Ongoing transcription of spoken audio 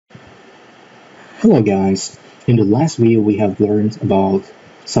Hello guys, in the last video we have learned about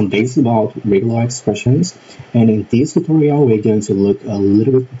some basics about regular expressions, and in this tutorial we're going to look a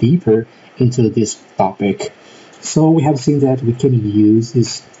little bit deeper into this topic. So we have seen that we can use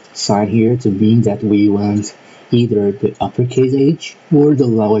this sign here to mean that we want either the uppercase H or the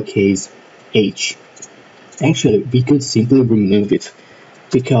lowercase h. Actually, we could simply remove it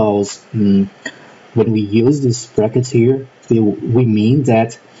because when we use these brackets here, we mean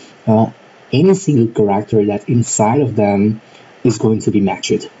that any single character that inside of them is going to be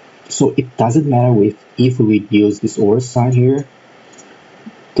matched. So it doesn't matter if we use this or sign here.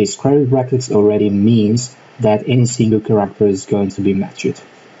 The square brackets already means that any single character is going to be matched.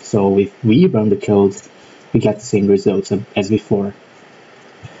 So if we run the code, we get the same results as before.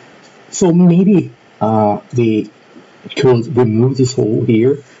 So maybe we could remove this hole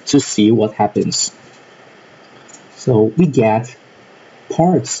here to see what happens. So we get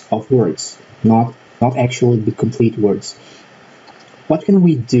parts of words, not actually the complete words. What can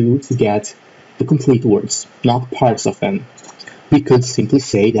we do to get the complete words, not parts of them? We could simply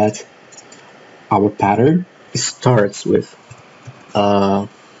say that our pattern starts with a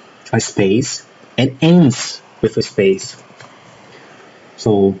space and ends with a space.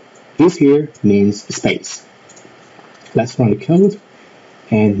 So this here means space. Let's run the code,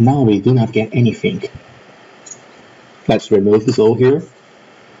 and now we do not get anything. Let's remove this O here.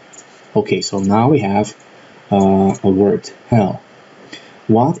 Okay, so now we have a word, hell.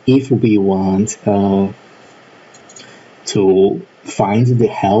 What if we want to find the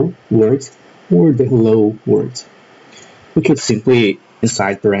hell word or the hello word? We could simply,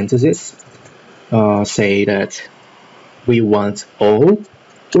 inside parentheses, say that we want O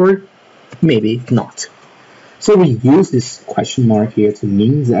or maybe not. So we use this question mark here to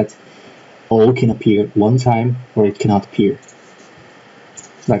mean that O can appear one time or it cannot appear.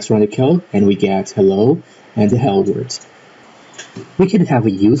 Let's run the code and we get hello and the hell word. We can have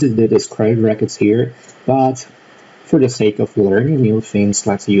used the square brackets here, but for the sake of learning new things,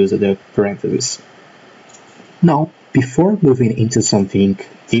 let's use the parentheses. Now, before moving into something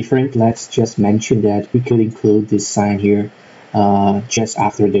different, let's just mention that we could include this sign here just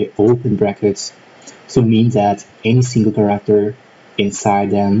after the open brackets, to mean that any single character inside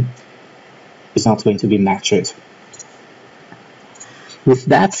them is not going to be matched. With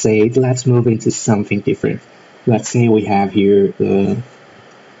that said, let's move into something different. Let's say we have here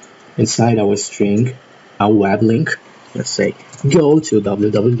inside our string a web link. Let's say go to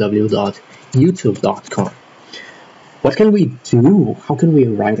www.youtube.com. What can we do? How can we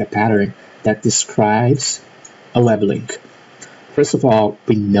write a pattern that describes a web link? First of all,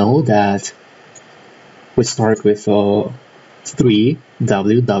 we know that we start with 3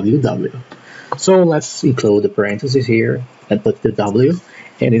 www. So let's include the parentheses here and put the W,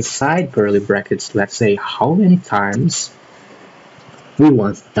 and inside curly brackets, let's say how many times we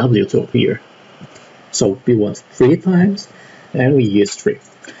want W to appear. So we want 3 times, and we use 3.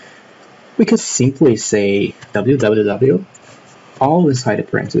 We could simply say www all inside the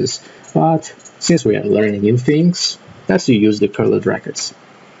parentheses, but since we are learning new things, let's use the curly brackets.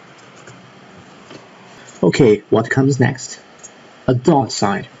 Okay, what comes next? A dot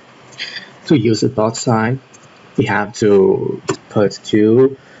sign. To use a dot sign, we have to put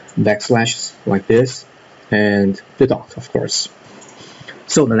 2 backslashes like this and the dot, of course.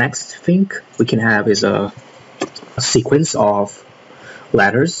 So the next thing we can have is a sequence of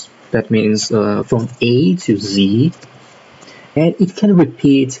letters. That means from A to Z, and it can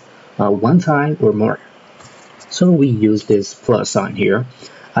repeat 1 time or more. So we use this plus sign here.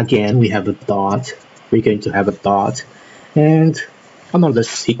 Again, we have a dot. We're going to have a dot and another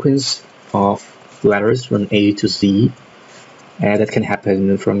sequence of letters from A to Z, and that can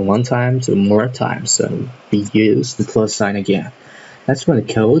happen from 1 time to more times. So we use the plus sign again. Let's run the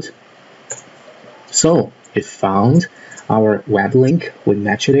code. So we found our web link, we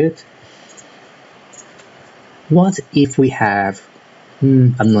matched it. What if we have a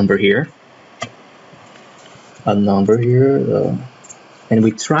number here? And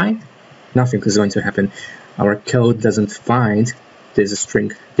we try? Nothing is going to happen. Our code doesn't find this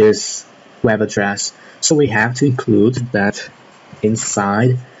string, this web address, so we have to include that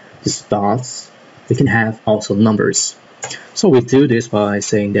inside these dots we can have also numbers. So we do this by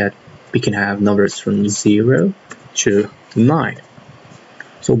saying that we can have numbers from 0 to 9.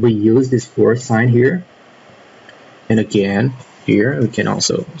 So we use this for sign here, and again here we can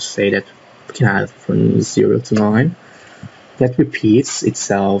also say that we can have from 0 to 9. That repeats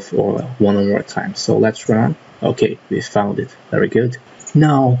itself or 1 or more times. So let's run. Okay, we found it. Very good.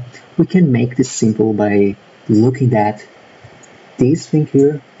 Now we can make this simple by looking at this thing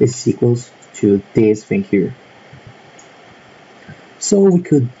here is equals to this thing here. So we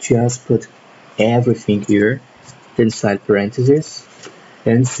could just put everything here inside parentheses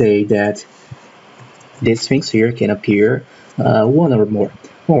and say that these things here can appear one or more.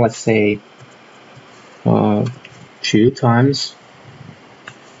 Well, let's say 2 times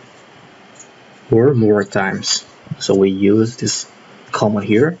or more times. So we use this comma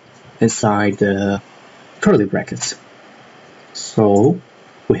here inside the curly brackets. So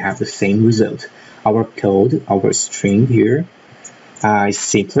we have the same result. Our code, our string here is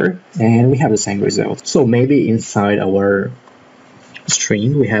simpler, and we have the same result. So maybe inside our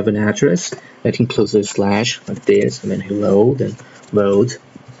string we have an address that includes a slash like this, and then hello, then load.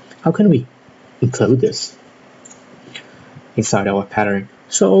 How can we include this inside our pattern?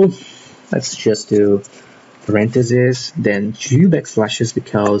 So let's just do parentheses, then 2 backslashes,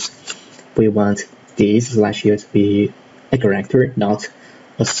 because we want this slash here to be a character, not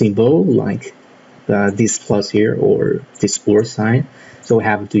a symbol like this plus here or this or sign. So we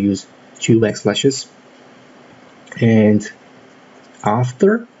have to use 2 backslashes, and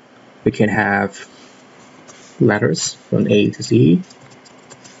after we can have letters from A to Z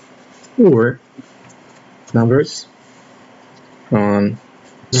or numbers from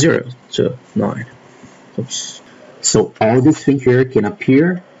 0 to 9. Oops. So all these things here can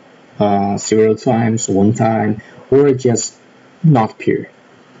appear 0 times, 1 time, or just not appear.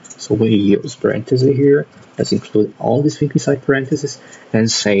 So we use parentheses here. Let's include all these things inside parentheses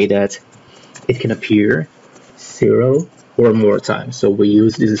and say that it can appear 0 or more times. So we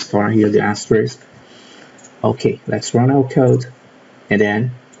use this star here, the asterisk. Okay, let's run our code, and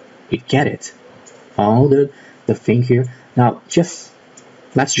then we get it. All the thing here. Now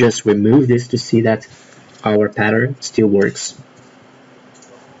let's just remove this to see that our pattern still works.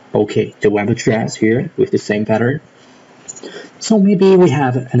 Okay, the web address here with the same pattern. So maybe we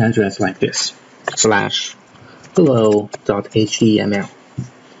have an address like this, /hello.html.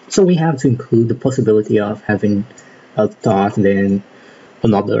 So we have to include the possibility of having a dot and then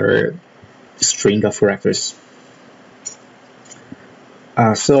another string of characters.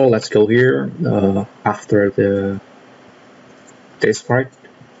 So let's go here after this part.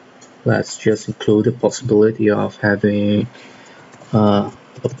 Let's just include the possibility of having a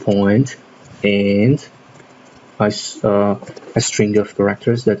point and a string of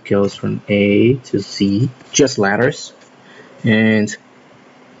characters that goes from A to Z, just letters, and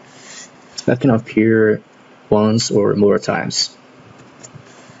that can appear once or more times.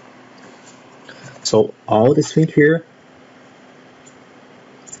 So all this thing here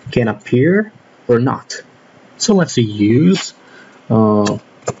can appear or not. So let's use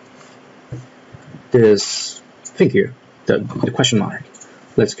this thing here, the question mark.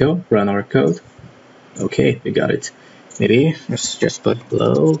 Let's go run our code. Okay, we got it. Maybe let's just put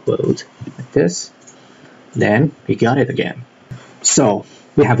hello load like this. Then we got it again. So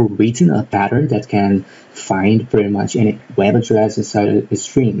we have written a pattern that can find pretty much any web address inside a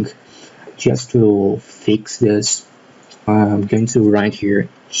string. Just to fix this, I'm going to write here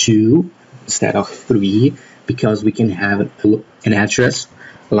 2 instead of 3, because we can have an address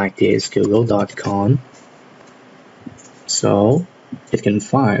like this, google.com. So it can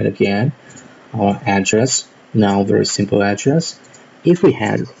find again our address. Now very simple address. If we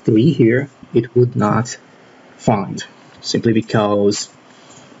had 3 here, it would not find, simply because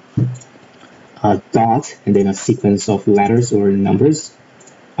a dot and then a sequence of letters or numbers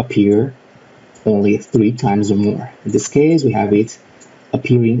appear only 3 times or more. In this case, we have it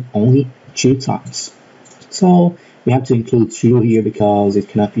appearing only 2 times. So we have to include 2 here because it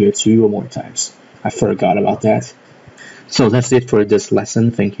can appear 2 or more times. I forgot about that. So that's it for this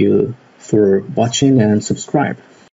lesson. Thank you for watching and subscribe.